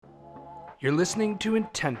You're listening to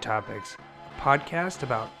Intent Topics, a podcast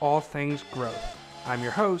about all things growth. I'm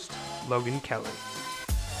your host, Logan Kelly.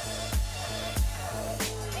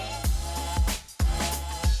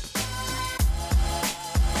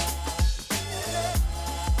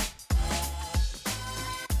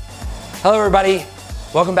 Hello everybody,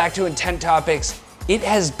 welcome back to Intent Topics. It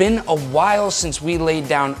has been a while since we laid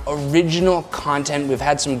down original content. We've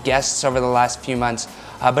had some guests over the last few months,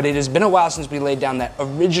 but it has been a while since we laid down that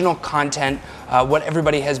original content, what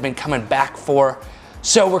everybody has been coming back for.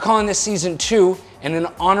 So we're calling this Season 2, and in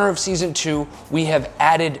honor of Season 2, we have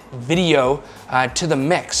added video to the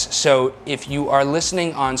mix. So if you are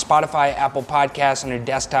listening on Spotify, Apple Podcasts, on your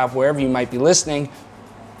desktop, wherever you might be listening,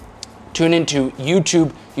 tune into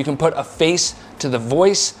YouTube. You can put a face to the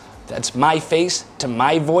voice. That's my face to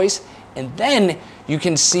my voice. And then you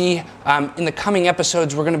can see in the coming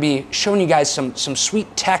episodes, we're going to be showing you guys some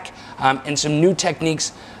sweet tech and some new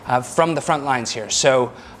techniques from the front lines here.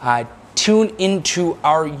 So tune into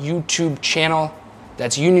our YouTube channel.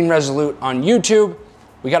 That's Union Resolute on YouTube.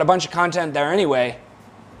 We got a bunch of content there anyway.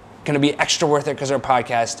 Going to be extra worth it because our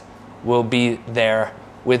podcast will be there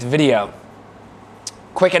with video.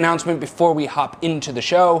 Quick announcement before we hop into the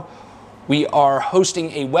show. We are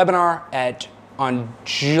hosting a webinar on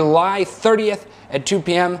July 30th at 2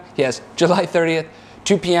 p.m. Yes, July 30th,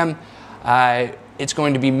 2 p.m. It's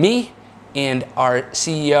going to be me and our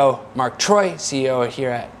CEO, Mark Troy, CEO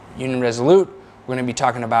here at Union Resolute. We're going to be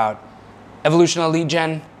talking about evolutional lead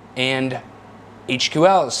gen and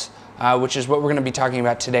HQLs, which is what we're going to be talking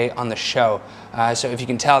about today on the show. So if you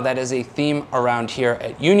can tell, that is a theme around here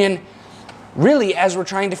at Union. Really, as we're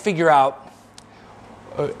trying to figure out,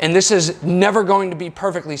 and this is never going to be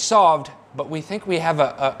perfectly solved, but we think we have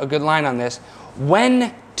a good line on this,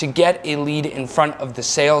 when to get a lead in front of the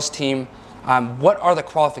sales team. What are the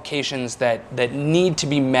qualifications that need to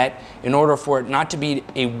be met in order for it not to be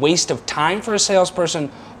a waste of time for a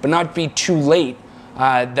salesperson, but not be too late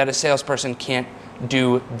that a salesperson can't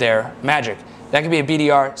do their magic. That could be a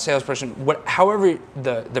BDR salesperson, however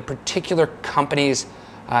the particular company's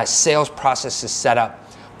sales process is set up.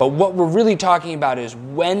 But what we're really talking about is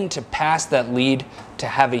when to pass that lead to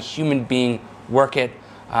have a human being work it,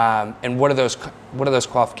 and what do those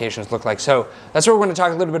qualifications look like. So that's what we're going to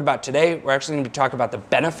talk a little bit about today. We're actually going to talk about the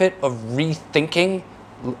benefit of rethinking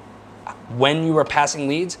when you are passing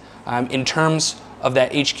leads in terms of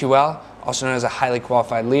that HQL, also known as a highly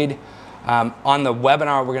qualified lead. On the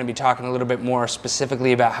webinar, we're going to be talking a little bit more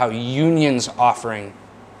specifically about how Union's offering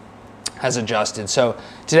has adjusted. So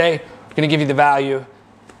today, we're going to give you the value.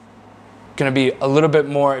 Going to be a little bit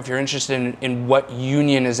more if you're interested in what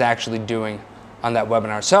Union is actually doing on that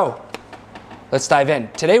webinar. So let's dive in.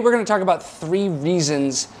 Today we're going to talk about 3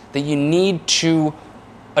 reasons that you need to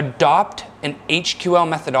adopt an HQL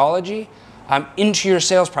methodology into your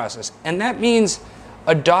sales process. And that means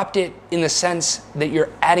adopt it in the sense that you're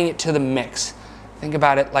adding it to the mix. Think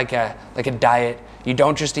about it like a diet. You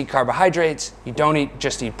don't just eat carbohydrates, you don't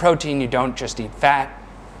just eat protein, you don't just eat fat.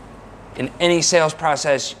 In any sales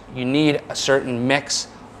process, you need a certain mix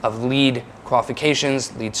of lead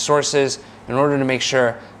qualifications, lead sources, in order to make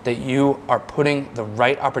sure that you are putting the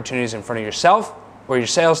right opportunities in front of yourself or your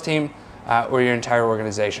sales team or your entire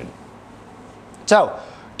organization. So,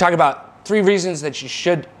 talk about 3 reasons that you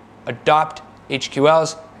should adopt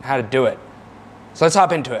HQLs and how to do it. So let's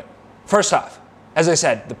hop into it. First off, as I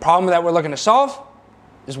said, the problem that we're looking to solve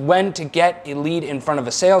is when to get a lead in front of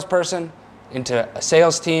a salesperson, into a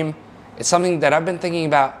sales team. It's something that I've been thinking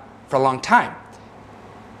about for a long time.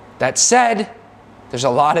 That said, there's a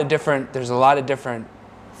lot of different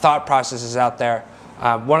thought processes out there.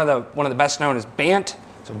 One of the best known is BANT,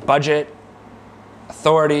 so budget,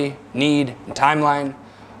 authority, need, and timeline.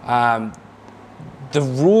 The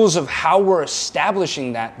rules of how we're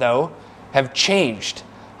establishing that, though, have changed.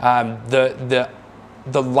 The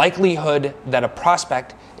likelihood that a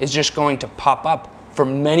prospect is just going to pop up for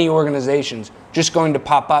many organizations, just going to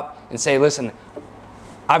pop up and say, listen,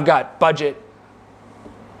 I've got budget,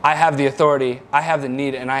 I have the authority, I have the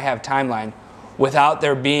need, and I have timeline, without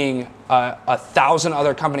there being 1,000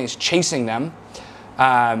 other companies chasing them,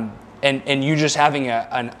 and you just having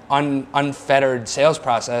an unfettered sales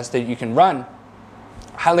process that you can run.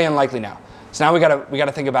 Highly unlikely now. So now we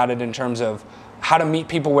gotta think about it in terms of how to meet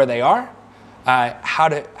people where they are, how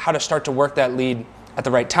to start to work that lead at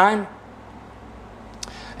the right time,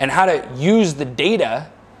 and how to use the data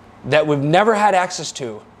that we've never had access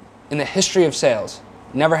to in the history of sales.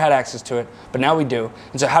 Never had access to it, but now we do.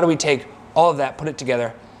 And so how do we take all of that, put it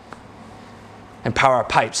together, and power our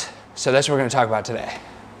pipes? So that's what we're going to talk about today.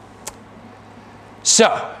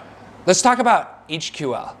 So let's talk about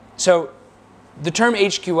HQL. So the term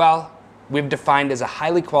HQL we've defined as a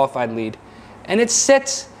highly qualified lead, and it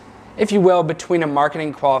sits, if you will, between a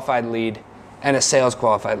marketing qualified lead and a sales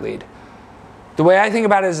qualified lead. The way I think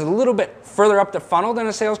about it is a little bit further up the funnel than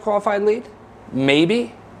a sales qualified lead.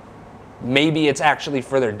 Maybe it's actually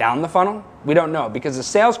further down the funnel. We don't know, because a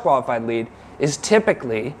sales qualified lead is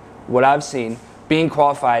typically, what I've seen, being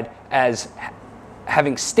qualified as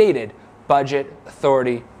having stated budget,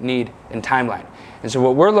 authority, need, and timeline. And so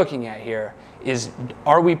what we're looking at here is,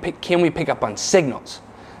 can we pick up on signals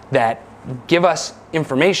that give us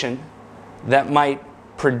information that might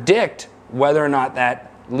predict whether or not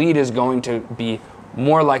that lead is going to be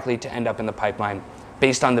more likely to end up in the pipeline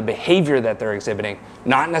based on the behavior that they're exhibiting,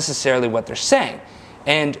 not necessarily what they're saying.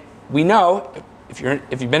 And we know, if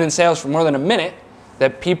you've been in sales for more than a minute,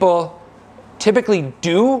 that people typically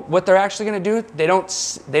do what they're actually going to do. They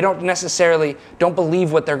don't necessarily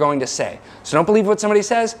believe what they're going to say. So don't believe what somebody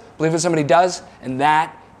says, believe what somebody does, and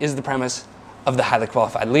that is the premise of the highly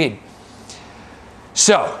qualified lead.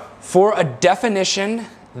 So, for a definition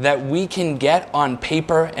that we can get on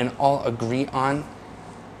paper and all agree on,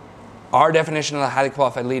 our definition of the highly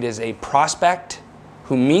qualified lead is a prospect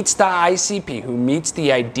who meets the ICP, who meets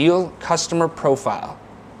the ideal customer profile,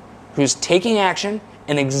 who's taking action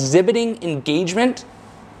and exhibiting engagement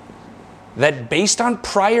that, based on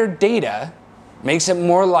prior data, makes it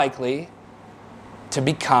more likely to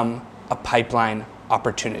become a pipeline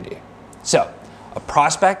opportunity. So, a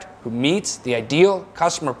prospect who meets the ideal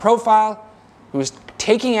customer profile, who's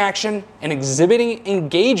taking action and exhibiting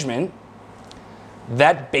engagement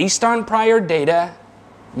that, based on prior data,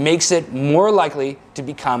 makes it more likely to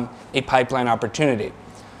become a pipeline opportunity.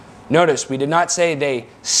 Notice, we did not say they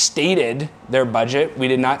stated their budget. We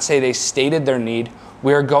did not say they stated their need.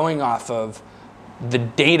 We are going off of the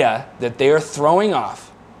data that they are throwing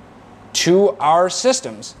off to our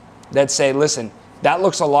systems that say, listen, that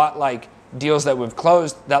looks a lot like deals that we've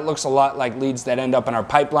closed. That looks a lot like leads that end up in our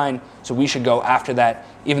pipeline. So we should go after that,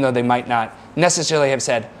 even though they might not necessarily have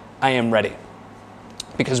said, I am ready.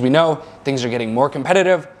 Because we know things are getting more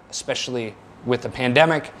competitive, especially with the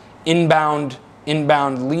pandemic. Inbound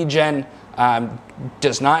lead gen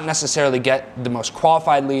does not necessarily get the most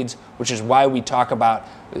qualified leads, which is why we talk about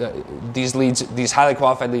these highly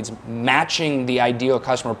qualified leads matching the ideal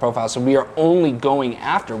customer profile. So we are only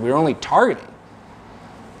targeting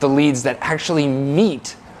the leads that actually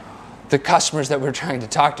meet the customers that we're trying to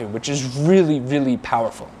talk to, which is really, really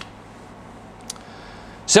powerful.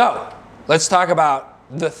 So let's talk about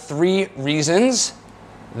the 3 reasons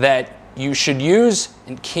that you should use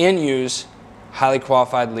and can use highly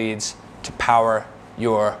qualified leads to power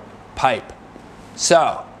your pipe.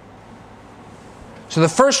 So the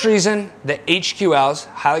first reason that HQLs,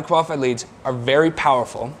 highly qualified leads, are very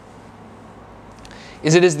powerful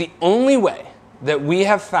is it is the only way that we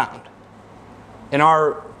have found in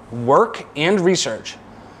our work and research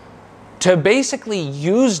to basically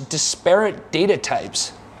use disparate data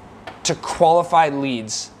types to qualify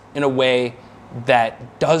leads in a way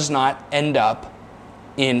that does not end up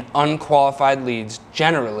in unqualified leads,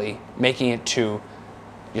 generally making it to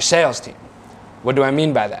your sales team. What do I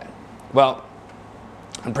mean by that? Well,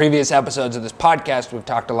 in previous episodes of this podcast, we've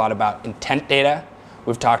talked a lot about intent data.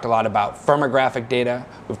 We've talked a lot about firmographic data.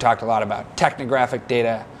 We've talked a lot about technographic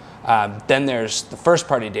data. Then there's the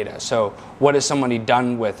first-party data. So what has somebody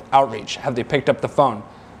done with outreach? Have they picked up the phone?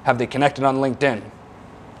 Have they connected on LinkedIn?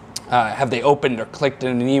 Have they opened or clicked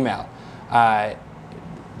in an email?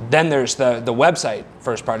 Then there's the website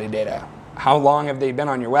first-party data. How long have they been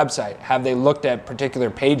on your website? Have they looked at particular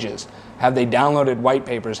pages? Have they downloaded white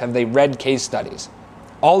papers? Have they read case studies?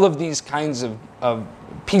 All of these kinds of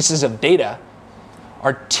pieces of data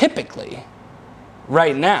are typically,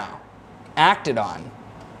 right now, acted on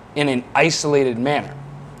in an isolated manner.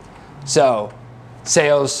 So,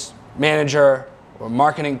 sales manager or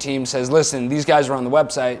marketing team says, listen, these guys are on the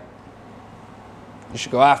website, you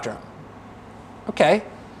should go after them. Okay,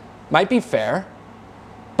 might be fair,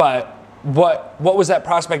 but what was that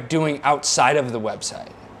prospect doing outside of the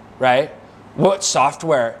website, right? What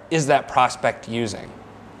software is that prospect using?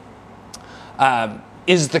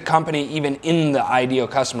 Is the company even in the ideal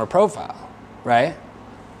customer profile, right?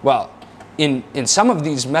 Well, in some of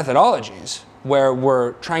these methodologies where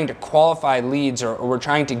we're trying to qualify leads or we're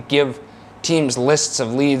trying to give teams lists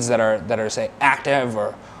of leads that are say active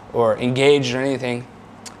or engaged or anything,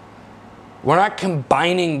 we're not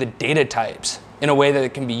combining the data types in a way that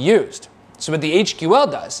it can be used. So what the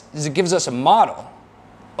HQL does is it gives us a model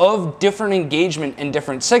of different engagement and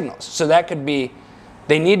different signals. So that could be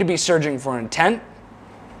they need to be searching for intent,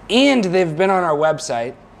 and they've been on our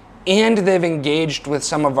website, and they've engaged with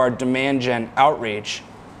some of our demand gen outreach,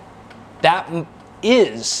 that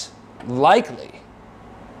is likely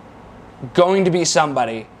going to be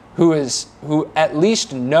somebody who at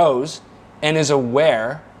least knows and is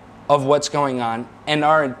aware of what's going on. And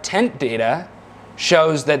our intent data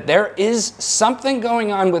shows that there is something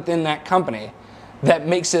going on within that company that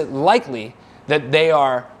makes it likely that they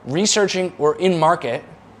are researching or in market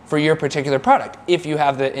for your particular product if you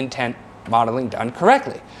have the intent modeling done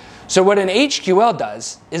correctly. So what an HQL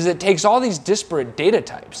does is it takes all these disparate data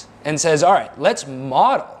types and says, all right, let's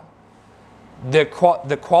model the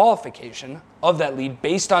qualification of that lead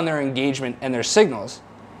based on their engagement and their signals,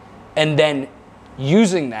 and then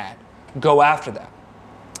using that, go after them.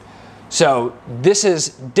 So this is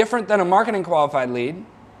different than a marketing qualified lead,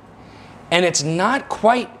 and it's not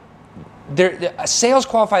quite there. A sales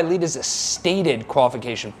qualified lead is a stated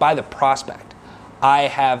qualification by the prospect. I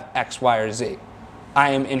have X, Y, or Z.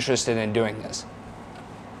 I am interested in doing this.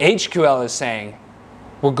 HQL is saying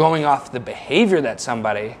we're going off the behavior that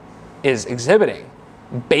somebody is exhibiting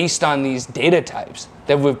based on these data types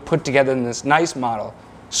that we've put together in this nice model,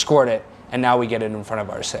 scored it, and now we get it in front of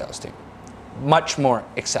our sales team. Much more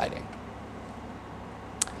exciting.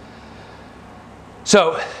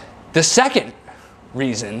 So the second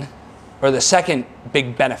reason, or the second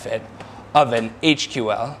big benefit of an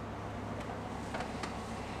HQL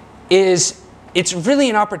is it's really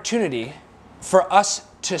an opportunity for us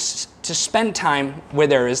to spend time where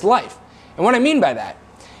there is life. And what I mean by that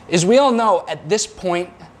is we all know at this point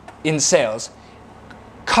in sales,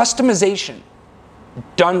 customization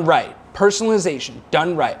done right, personalization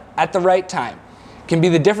done right at the right time can be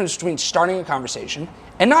the difference between starting a conversation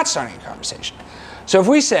and not starting a conversation. So if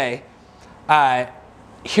we say,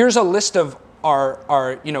 here's a list of our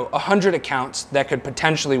 100 accounts that could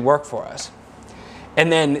potentially work for us,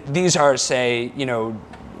 and then these are, say,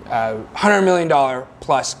 $100 million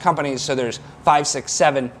plus companies, so there's 5, 6,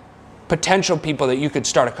 7 potential people that you could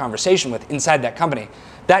start a conversation with inside that company.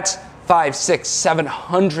 That's 5, 6,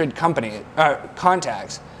 700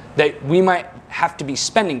 contacts that we might have to be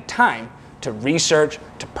spending time to research,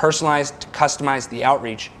 to personalize, to customize the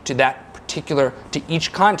outreach to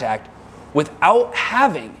each contact without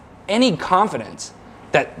having any confidence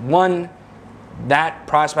that one, that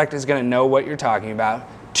prospect is going to know what you're talking about.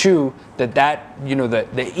 Two,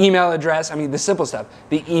 the email address, I mean the simple stuff,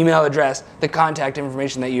 the email address, the contact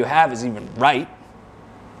information that you have is even right?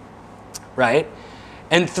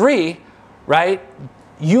 And three, right,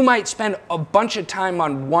 you might spend a bunch of time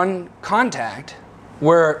on one contact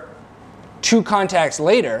where 2 contacts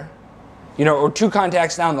later, or 2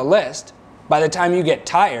 contacts down the list, by the time you get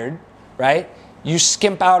tired, right, you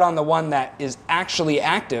skimp out on the one that is actually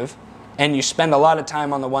active and you spend a lot of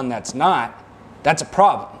time on the one that's not. That's a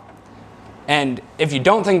problem. And if you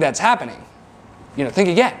don't think that's happening, think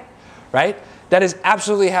again, right? That is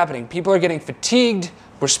absolutely happening. People are getting fatigued.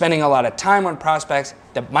 We're spending a lot of time on prospects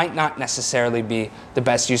that might not necessarily be the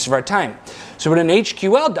best use of our time. So what an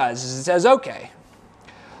HQL does is it says, okay,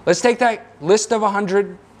 let's take that list of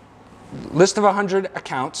 100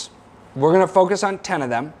 accounts. We're going to focus on 10 of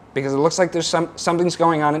them because it looks like there's something's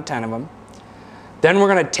going on in 10 of them. Then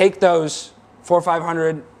we're going to take those 400,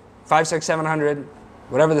 500, 5, 6, 700,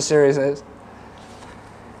 whatever the series is,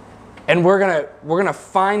 and we're gonna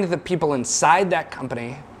find the people inside that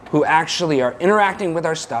company who actually are interacting with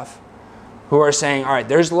our stuff, who are saying, all right,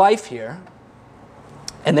 there's life here,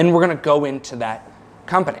 and then we're gonna go into that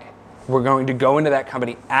company. We're going to go into that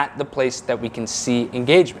company at the place that we can see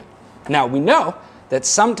engagement. Now, we know that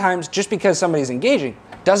sometimes just because somebody's engaging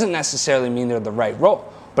doesn't necessarily mean they're the right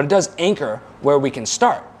role, but it does anchor where we can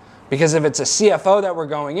start. Because if it's a CFO that we're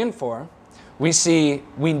going in for, we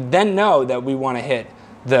then know that we want to hit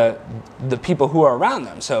the people who are around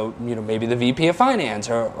them. So, maybe the VP of finance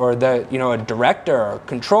or the, a director or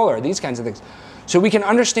controller, these kinds of things. So we can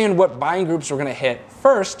understand what buying groups we're going to hit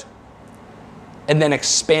first and then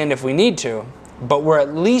expand if we need to. But we're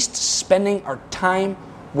at least spending our time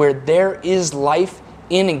where there is life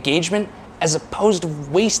in engagement as opposed to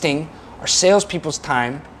wasting our salespeople's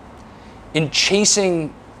time in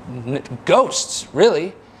chasing ghosts,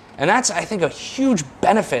 really. And that's, I think, a huge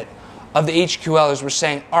benefit of the HQL is we're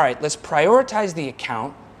saying, all right, let's prioritize the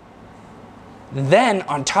account. Then,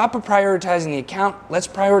 on top of prioritizing the account, let's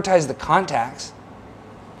prioritize the contacts.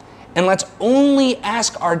 And let's only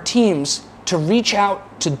ask our teams to reach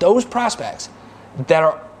out to those prospects that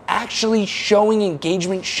are actually showing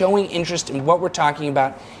engagement, showing interest in what we're talking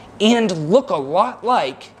about, and look a lot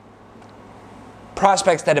like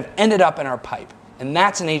prospects that have ended up in our pipe. And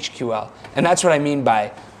that's an HQL. And that's what I mean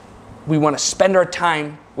by we want to spend our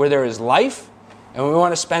time where there is life and we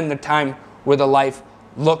want to spend the time where the life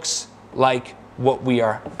looks like what we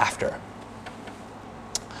are after.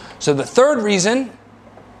 So the third reason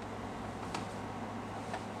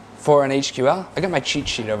for an HQL, I got my cheat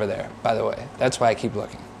sheet over there, by the way. That's why I keep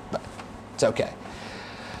looking, but it's okay.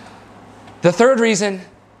 The third reason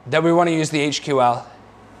that we want to use the HQL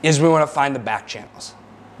is we want to find the back channels,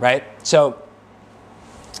 right? So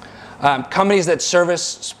companies that service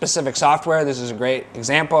specific software, this is a great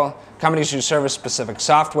example. Companies who service specific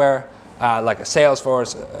software, like a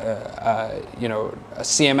Salesforce, a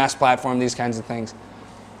CMS platform, these kinds of things.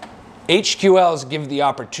 HQLs give the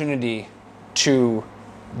opportunity to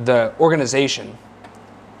the organization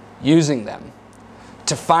using them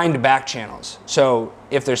to find back channels. So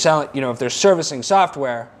if they're selling, if they're servicing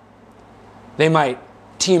software, they might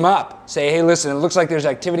team up, say, hey, listen, it looks like there's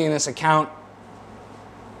activity in this account.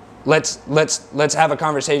 Let's have a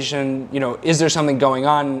conversation. Is there something going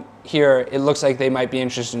on here? It looks like they might be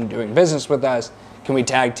interested in doing business with us. Can we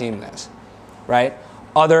tag team this, right?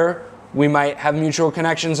 We might have mutual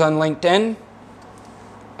connections on LinkedIn.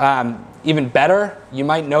 Even better, you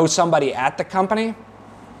might know somebody at the company.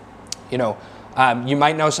 You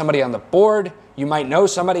might know somebody on the board. You might know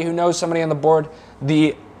somebody who knows somebody on the board.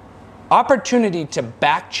 The opportunity to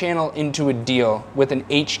back channel into a deal with an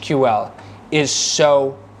HQL is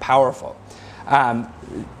so powerful.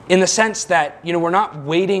 In the sense that, we're not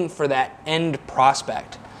waiting for that end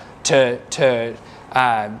prospect to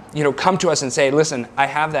come to us and say, listen, I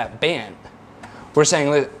have that band. We're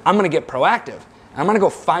saying, I'm going to get proactive. I'm going to go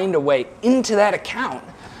find a way into that account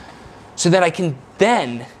so that I can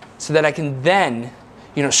then,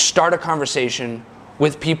 start a conversation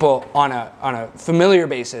with people on a familiar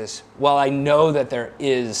basis while I know that there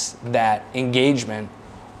is that engagement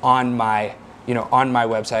on my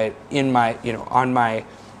website, on my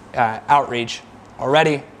outreach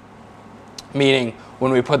already. Meaning,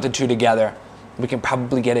 when we put the two together, we can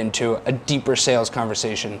probably get into a deeper sales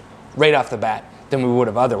conversation right off the bat than we would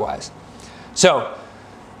have otherwise. So,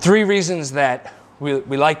 3 reasons that we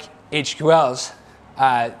like HQLs.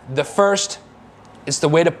 The first, it's the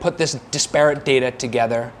way to put this disparate data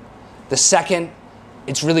together. The second,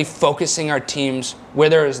 it's really focusing our teams where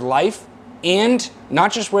there is life, and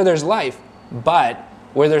not just where there's life, but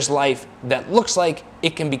where there's life that looks like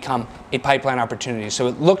it can become a pipeline opportunity. So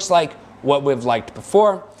it looks like what we've liked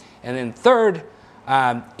before. And then third,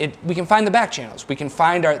 we can find the back channels. We can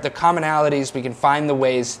find the commonalities. We can find the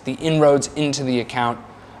ways, the inroads into the account,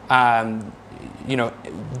 that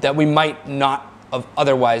we might not have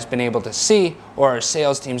otherwise been able to see, or our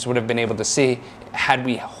sales teams would have been able to see had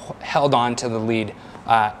we held on to the lead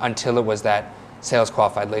until it was that sales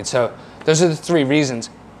qualified lead. So those are the 3 reasons.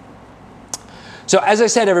 So as I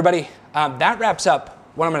said, everybody, that wraps up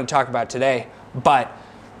what I'm going to talk about today. But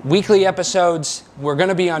weekly episodes, we're going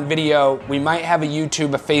to be on video. We might have a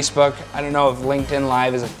YouTube, a Facebook. I don't know if LinkedIn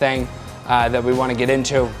Live is a thing that we want to get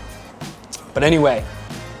into. But anyway,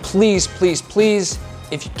 please,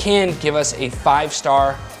 if you can, give us a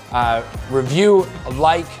 5-star review, a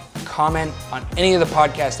like, comment on any of the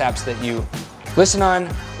podcast apps that you listen on,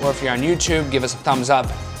 or if you're on YouTube, give us a thumbs up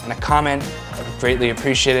and a comment. I would greatly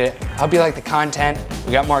appreciate it. I hope you like the content.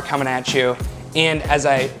 We got more coming at you. And as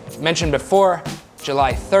I mentioned before,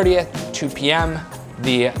 July 30th, 2 p.m.,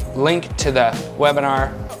 the link to the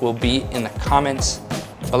webinar will be in the comments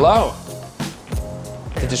below.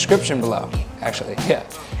 The description below, actually. Yeah.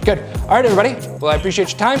 Good. All right, everybody. Well, I appreciate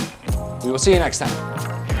your time. We will see you next time.